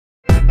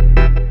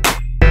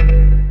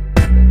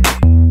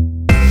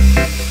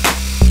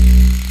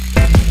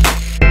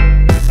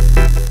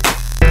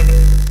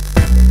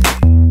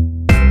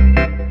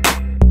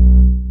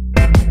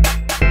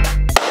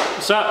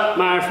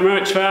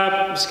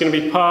Urchfab. It's going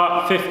to be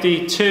part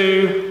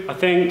 52, I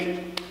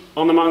think,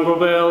 on the Mongrel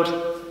build.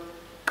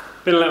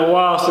 Been a little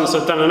while since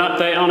I've done an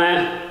update on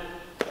it.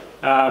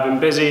 I've been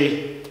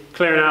busy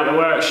clearing out the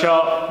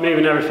workshop,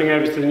 moving everything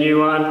over to the new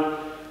one,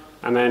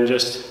 and then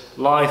just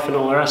life and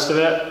all the rest of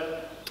it.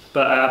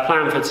 But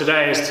plan for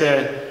today is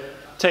to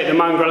take the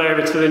Mongrel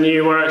over to the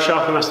new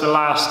workshop, and that's the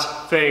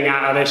last thing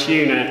out of this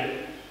unit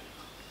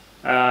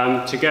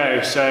to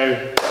go.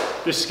 So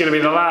this is going to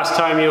be the last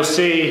time you'll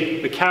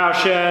see the cow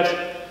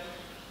shed,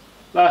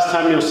 last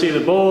time you'll see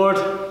the board.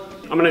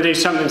 I'm going to do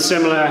something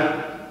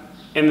similar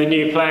in the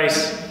new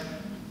place,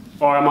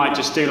 or I might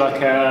just do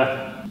like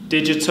a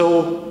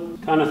digital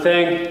kind of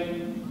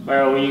thing,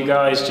 where all you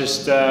guys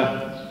just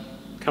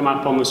come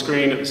up on the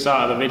screen at the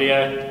start of the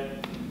video,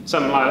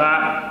 something like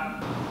that.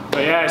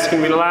 But yeah, it's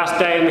going to be the last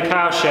day in the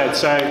cow shed,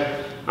 so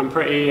I'm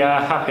pretty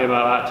happy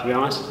about that, to be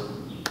honest.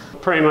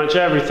 Pretty much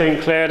everything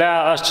cleared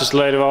out. That's just a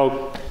load of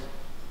old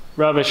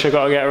rubbish I've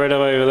got to get rid of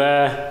over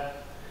there.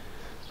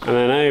 And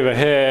then over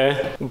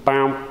here,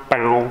 bow,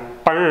 bow,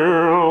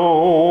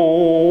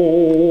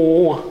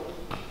 bow.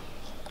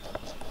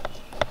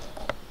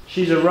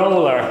 She's a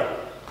roller,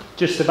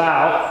 just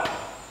about.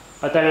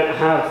 I don't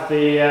have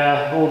the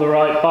all the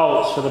right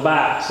bolts for the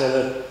back,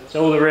 so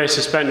all the rear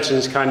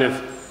suspension's kind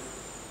of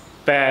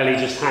barely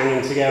just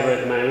hanging together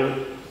at the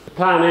moment. The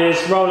plan is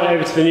roll it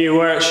over to the new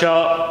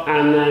workshop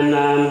and then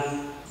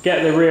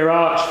get the rear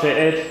arch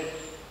fitted.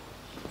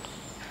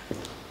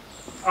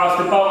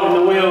 After bolting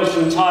the wheels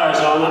and tyres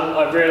on,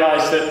 I've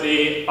realised that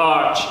the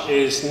arch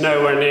is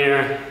nowhere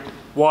near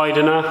wide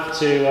enough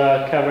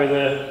to cover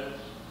the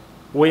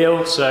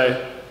wheel,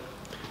 so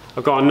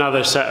I've got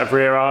another set of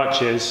rear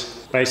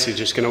arches, basically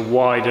just going to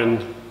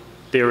widen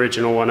the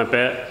original one a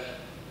bit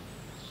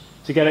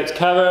to get it to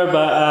cover,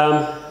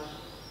 but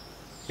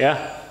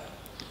yeah.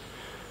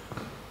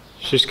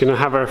 She's going to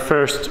have her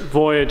first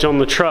voyage on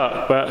the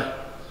truck,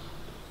 but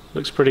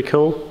looks pretty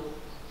cool.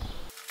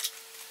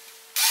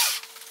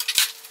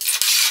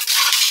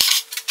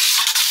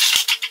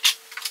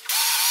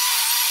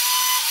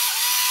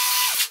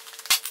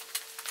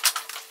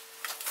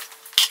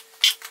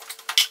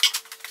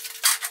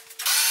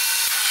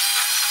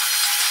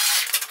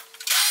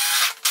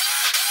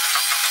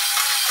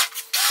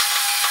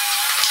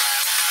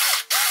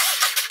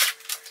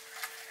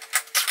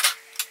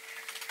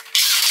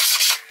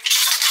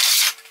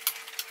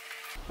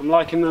 I'm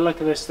liking the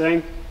look of this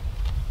thing.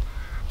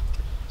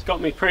 It's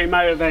got me pretty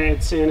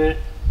motivated seeing it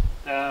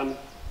on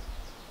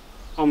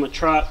the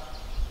truck,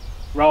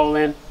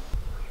 rolling.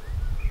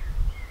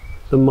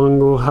 The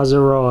Mongrel has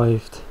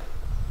arrived.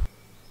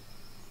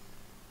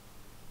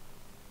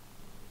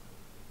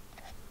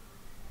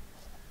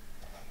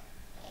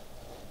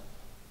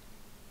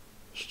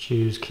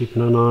 Stu's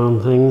keeping an eye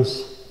on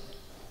things.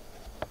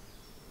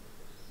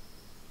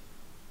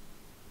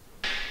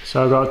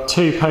 So I've got a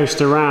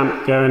 2-poster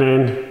ramp going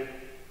in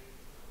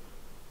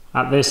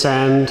at this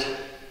end.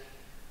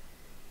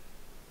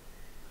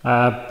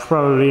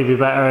 Probably be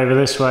better over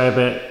this way a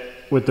bit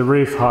with the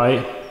roof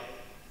height.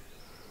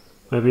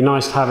 It'd be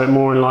nice to have it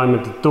more in line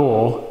with the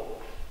door,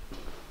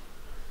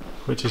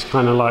 which is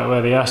kind of like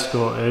where the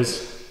Escort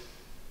is.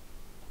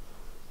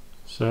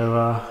 So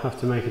I have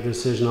to make a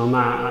decision on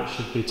that. That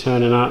should be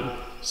turning up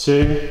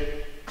soon.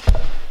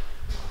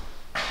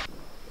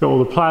 Got all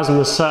the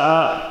plasma set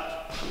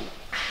up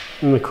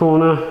in the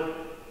corner.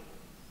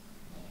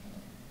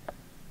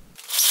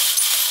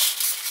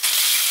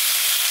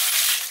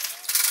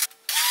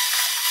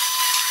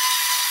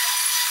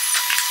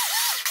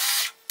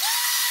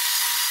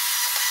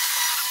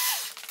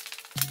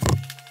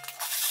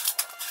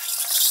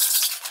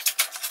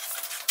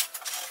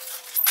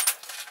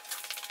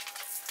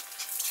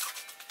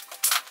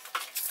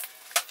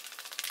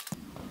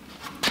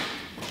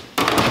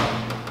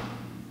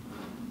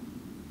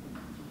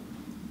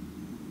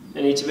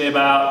 They need to be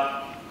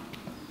about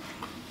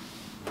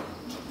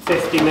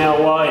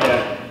 50mm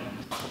wider.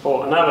 I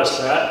bought another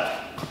set,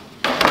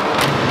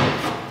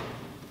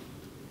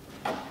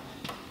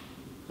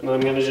 and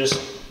I'm going to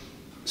just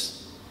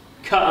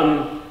cut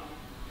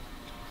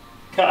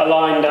a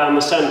line down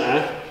the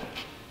centre,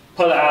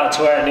 pull it out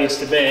to where it needs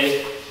to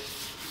be,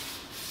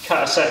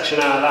 cut a section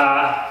out of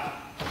that,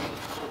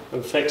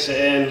 and fix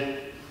it in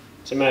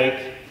to make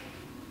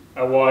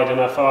a wide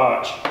enough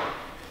arch.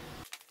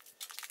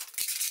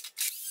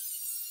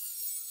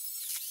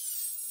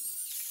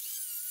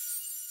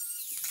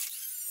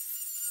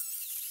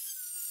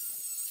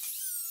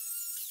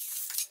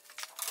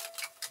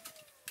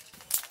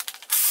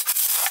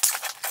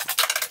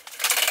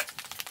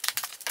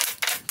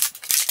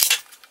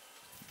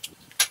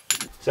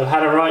 So I've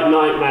had a right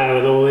nightmare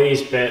with all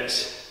these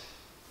bits.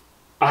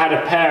 I had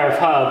a pair of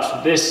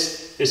hubs.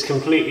 This is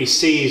completely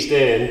seized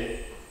in.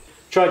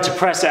 Tried to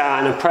press it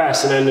out in a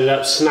press and ended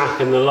up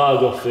snapping the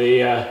lug off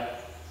the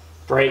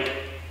brake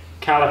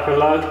caliper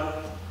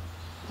lug.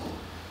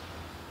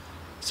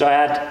 So I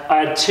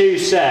had 2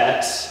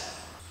 sets.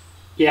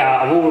 Yeah,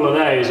 out of all of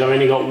those, I've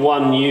only got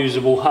 1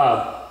 usable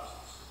hub.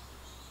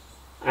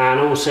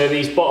 And also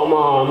these bottom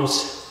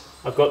arms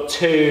I've got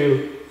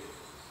two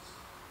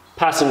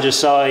passenger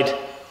side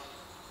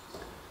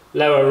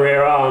lower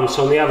rear arms.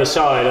 So on the other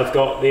side I've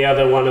got the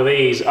other one of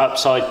these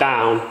upside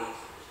down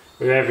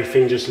with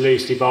everything just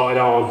loosely bolted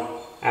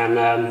on, and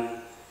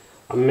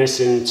I'm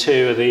missing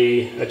two of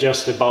the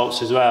adjuster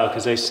bolts as well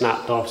because they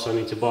snapped off, so I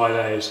need to buy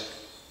those.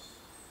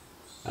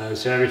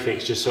 So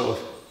everything's just sort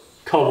of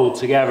cobbled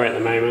together at the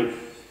moment.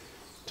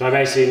 So I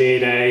basically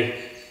need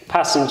a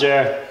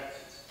passenger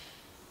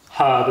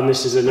hub, and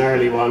this is an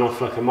early one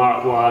off like a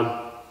Mark 1,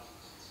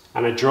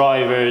 and a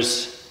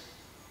driver's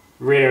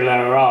rear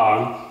lower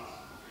arm.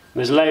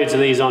 There's loads of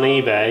these on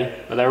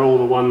eBay, but they're all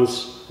the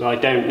ones that I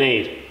don't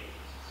need.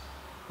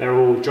 They're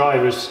all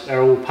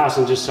they're all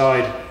passenger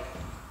side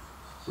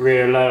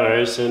rear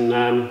lowers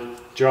and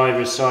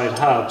driver's side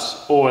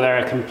hubs, or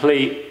they're a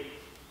complete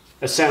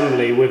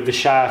assembly with the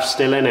shaft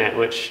still in it,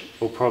 which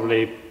will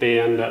probably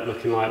end up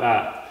looking like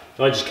that.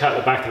 So I just cut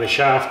the back of the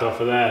shaft off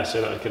of there so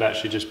that I could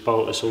actually just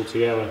bolt this all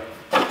together.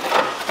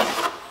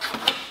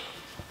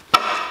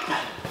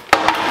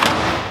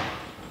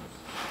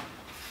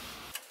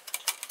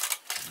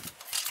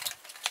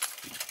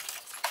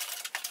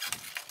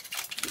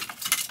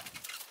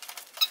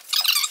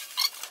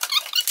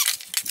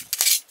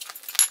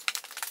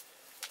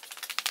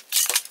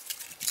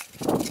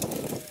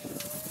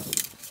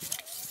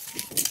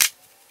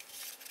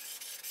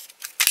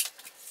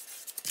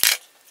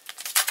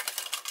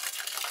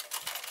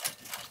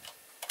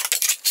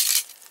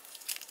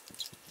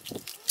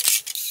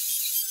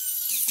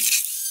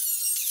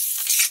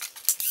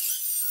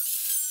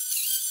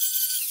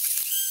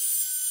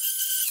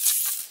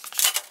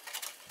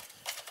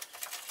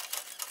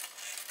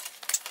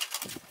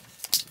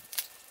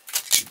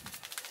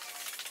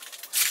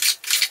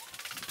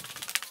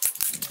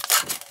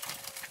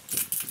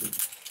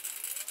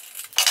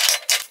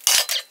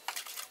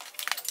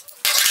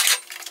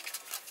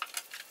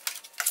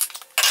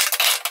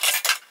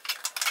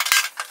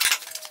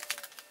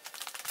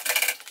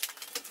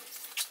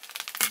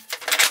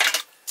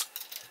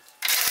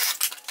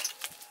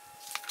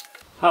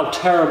 How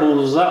terrible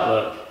does that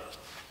look?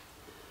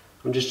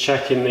 I'm just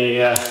checking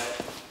the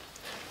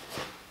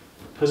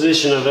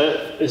position of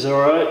it is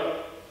alright.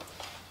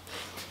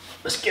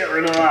 Let's get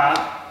rid of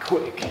that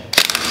quickly.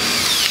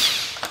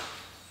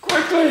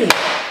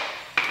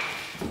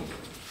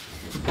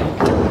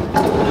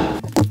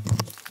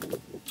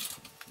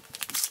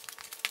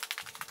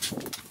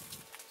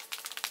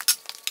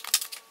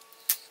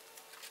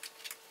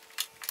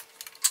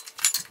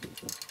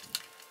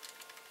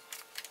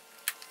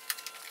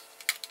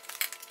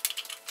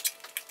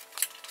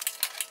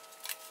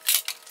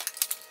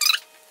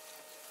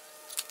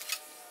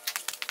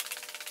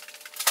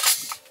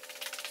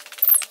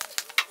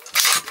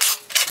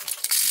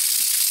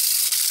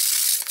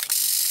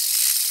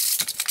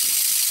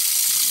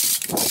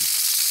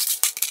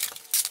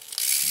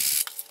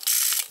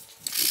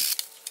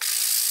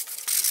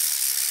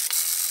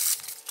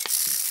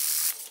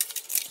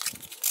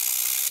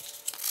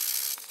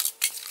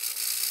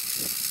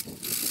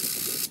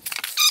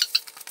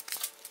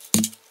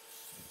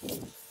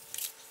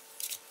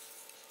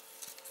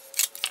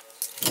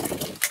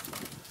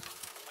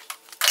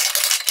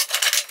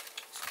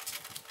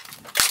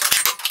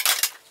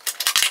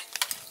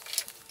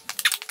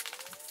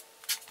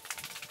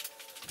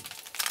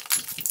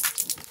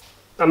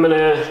 I'm going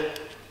to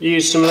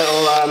use some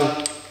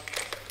little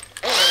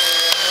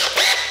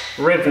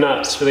rib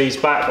nuts for these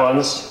back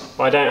ones.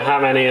 I don't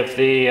have any of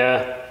the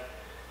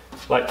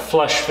like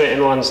flush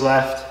fitting ones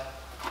left,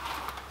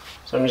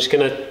 so I'm just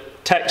going to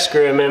tech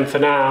screw them in for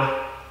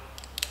now,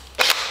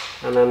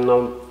 and then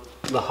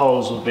the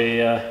holes will be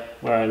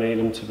where I need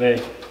them to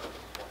be.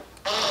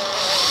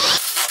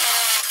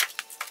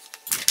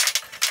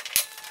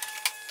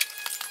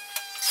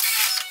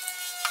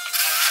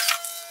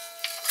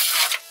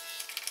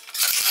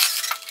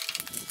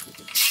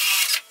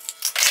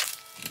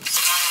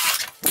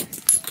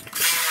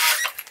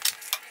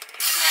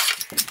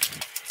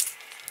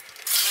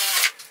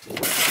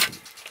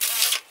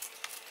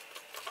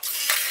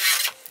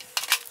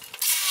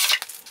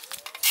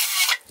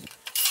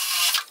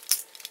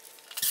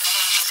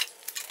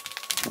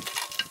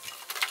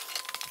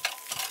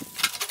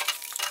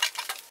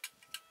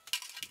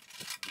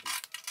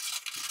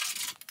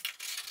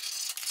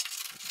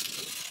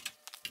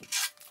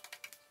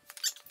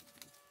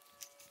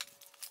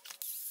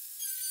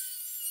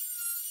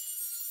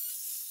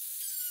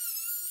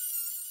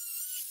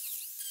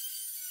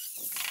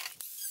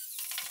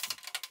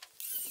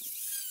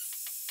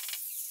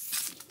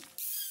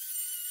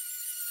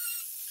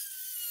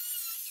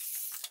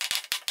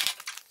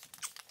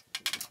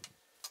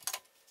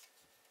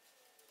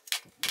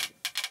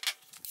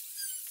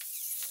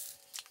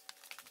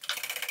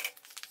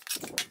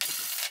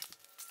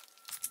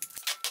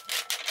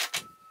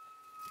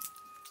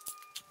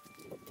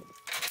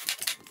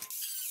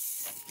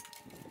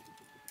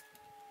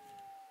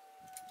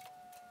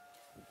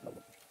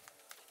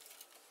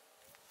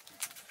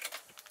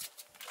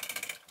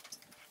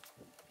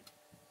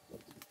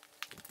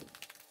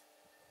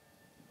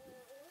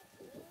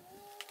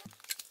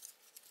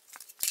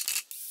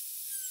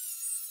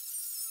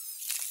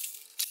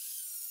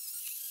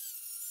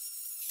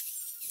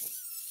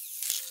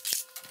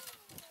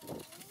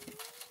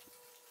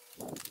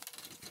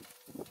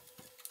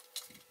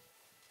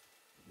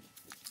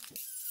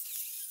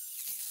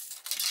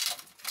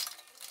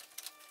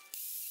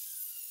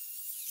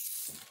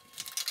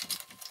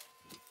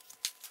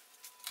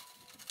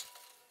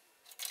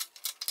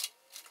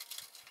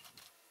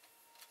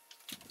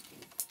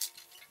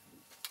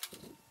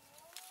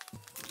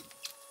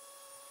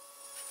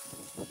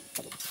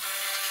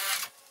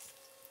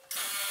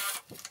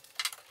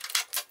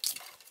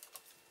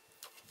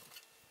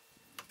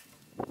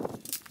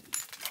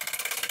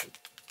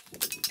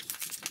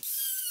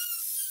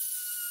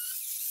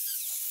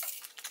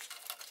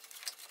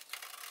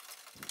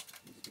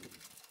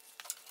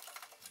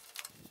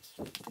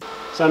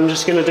 So I'm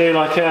just going to do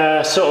like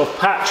a sort of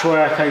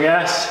patchwork, I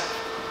guess,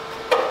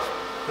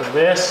 of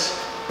this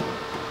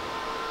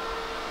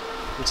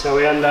until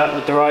we end up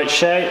with the right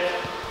shape.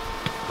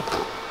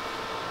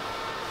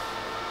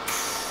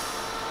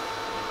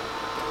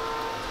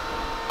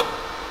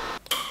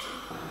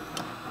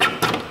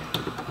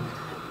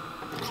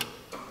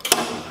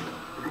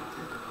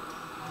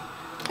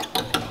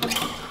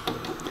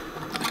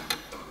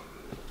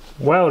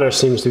 Welder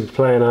seems to be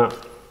playing up.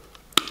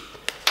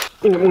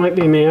 I think it might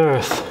be my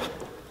earth.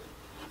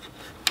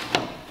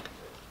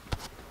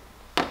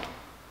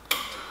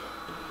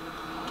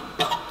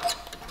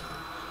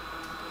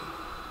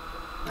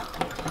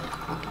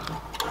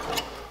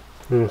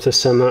 To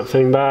send that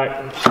thing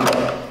back.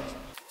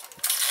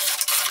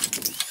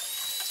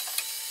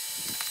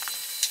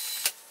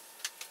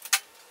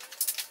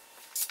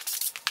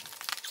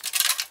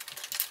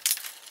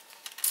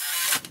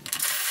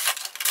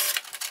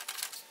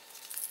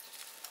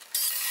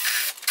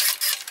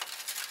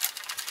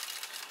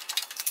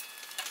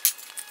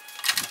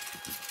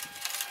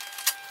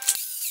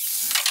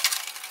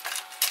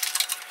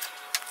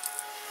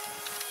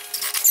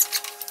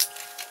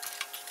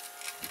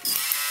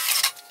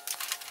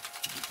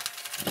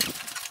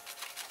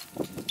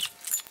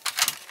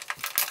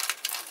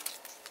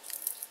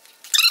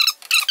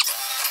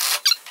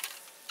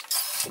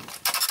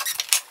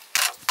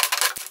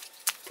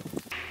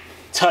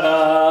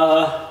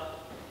 Ta-da!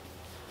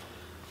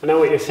 I know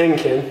what you're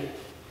thinking.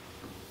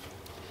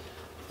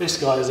 This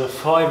guy is a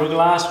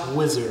fiberglass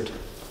wizard.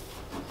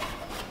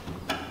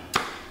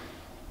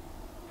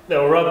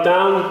 Little rub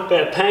down,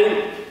 bit of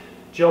paint,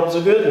 jobs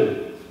are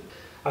good.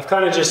 I've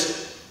kind of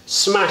just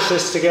smashed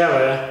this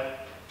together,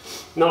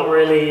 not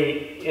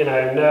really, you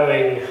know,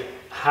 knowing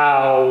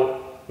how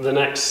the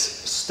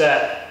next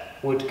step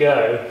would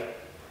go.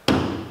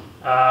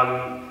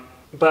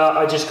 But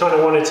I just kind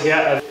of wanted to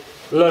get a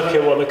look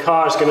at what the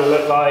car is going to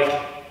look like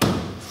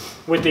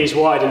with these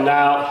widened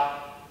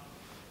out,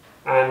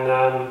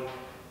 and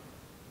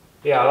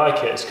yeah, I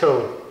like it, it's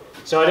cool.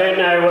 So I don't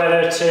know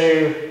whether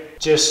to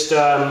just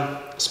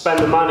spend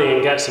the money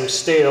and get some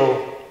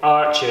steel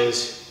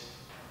arches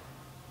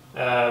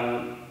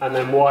and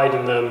then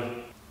widen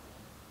them.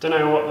 Don't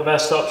know what the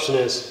best option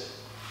is,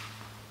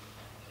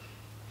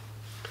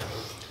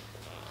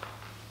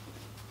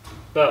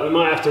 but we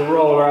might have to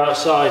roll her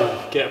outside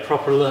and get a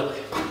proper look.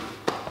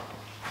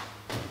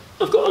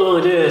 I've got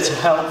an idea to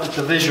help with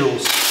the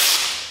visuals.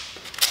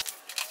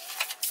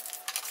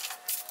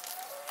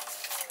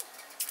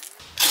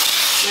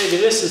 Maybe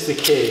this is the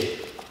key.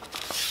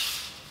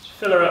 Just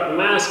fill her up with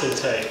masking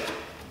tape.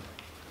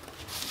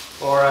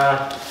 Or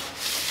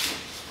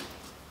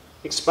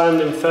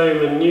expanding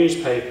foam and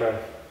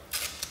newspaper.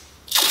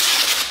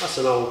 That's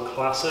an old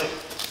classic.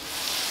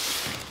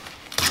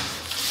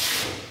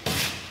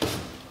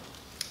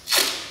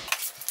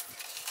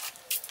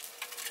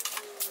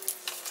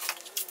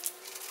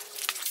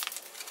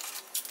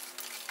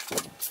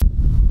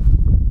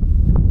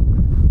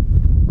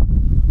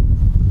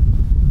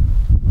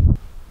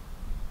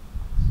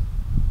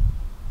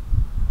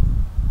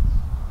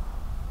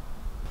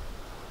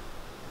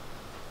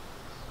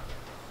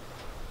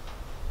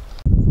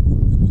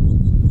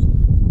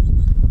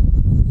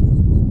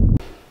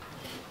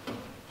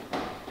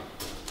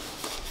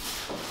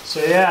 So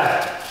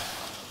yeah,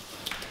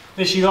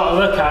 this you got to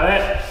look at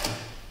it.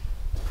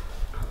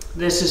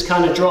 This is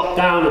kind of dropped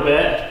down a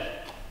bit.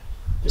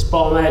 This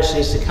bottom edge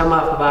needs to come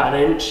up about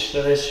 1 inch,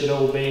 so this should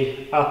all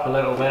be up a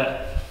little bit.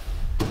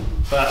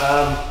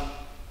 But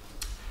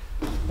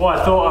what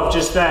I thought of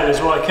just then is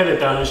what I could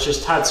have done is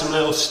just had some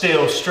little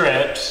steel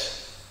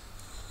strips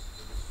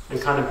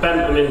and kind of bent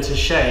them into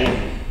shape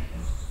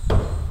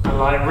and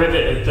like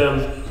riveted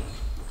them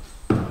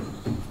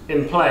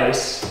in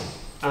place,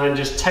 and then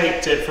just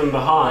taped it from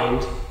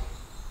behind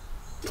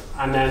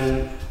and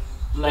then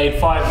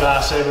laid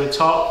fiberglass over the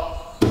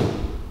top.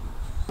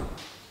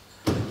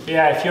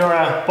 Yeah, if you're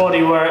a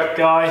bodywork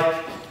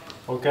guy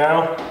or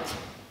girl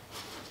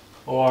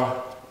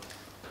or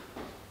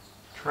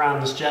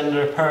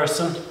transgender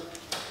person,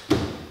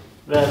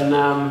 then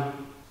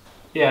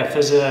yeah,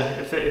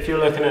 if you're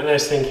looking at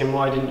this thinking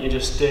why didn't you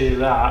just do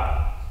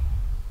that,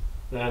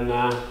 then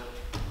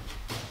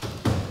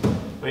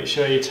make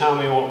sure you tell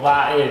me what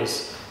that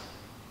is.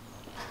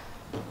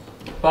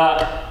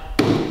 But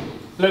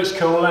looks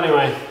cool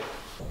anyway.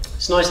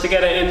 It's nice to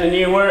get it in the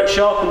new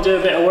workshop and do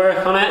a bit of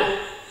work on it.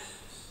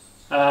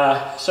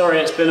 Sorry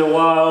it's been a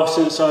while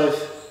since I've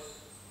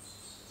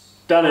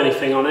done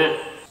anything on it.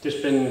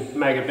 Just been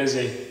mega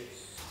busy.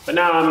 But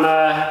now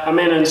I'm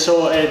in and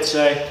sorted,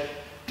 so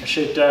I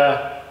should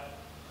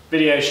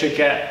videos should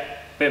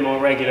get a bit more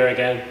regular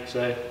again.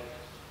 So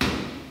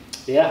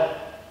yeah,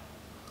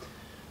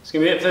 it's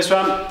gonna be it for this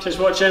one. Just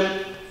watching.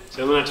 See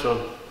you on the next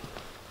one.